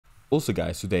Also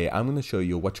guys, today I'm going to show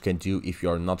you what you can do if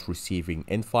you're not receiving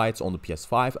invites on the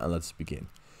PS5, and let's begin.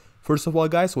 First of all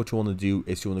guys, what you want to do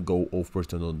is you want to go over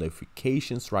to the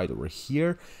notifications right over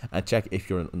here and check if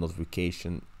your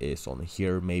notification is on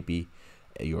here, maybe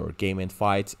your game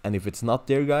invite. And if it's not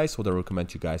there guys, what I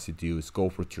recommend you guys to do is go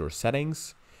over to your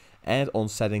settings, and on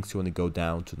settings you want to go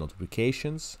down to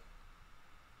notifications.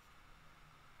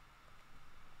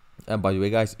 And by the way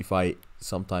guys, if I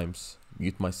sometimes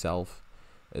mute myself,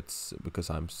 it's because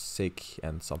I'm sick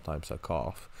and sometimes I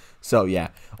cough. So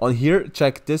yeah, on here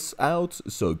check this out.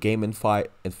 So game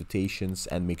invitations,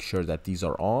 and make sure that these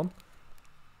are on.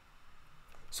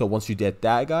 So once you did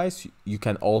that guys, you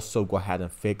can also go ahead and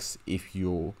fix if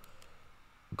you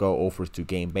go over to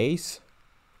game base.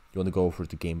 You want to go over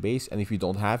to game base, and if you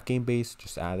don't have game base,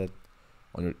 just add it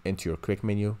on into your quick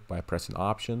menu by pressing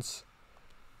options.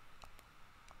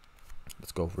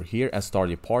 Let's go over here and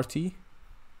start a party.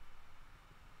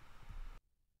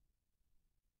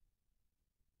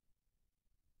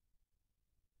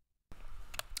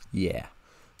 Yeah,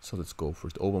 so let's go for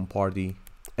the open party.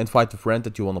 Invite a friend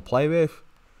that you want to play with,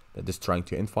 that is trying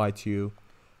to invite you,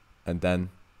 and then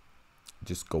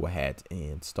just go ahead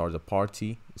and start a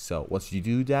party. So once you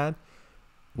do that,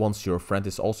 once your friend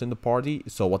is also in the party,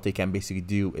 so what they can basically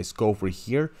do is go over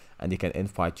here and they can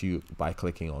invite you by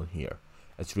clicking on here.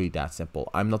 It's really that simple.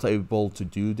 I'm not able to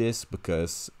do this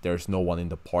because there's no one in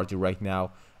the party right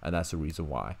now, and that's the reason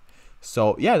why.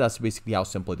 So yeah, that's basically how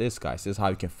simple it is guys. This is how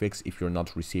you can fix if you're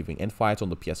not receiving invites on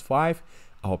the PS5.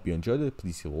 I hope you enjoyed it.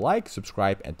 Please leave a like,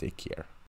 subscribe, and take care.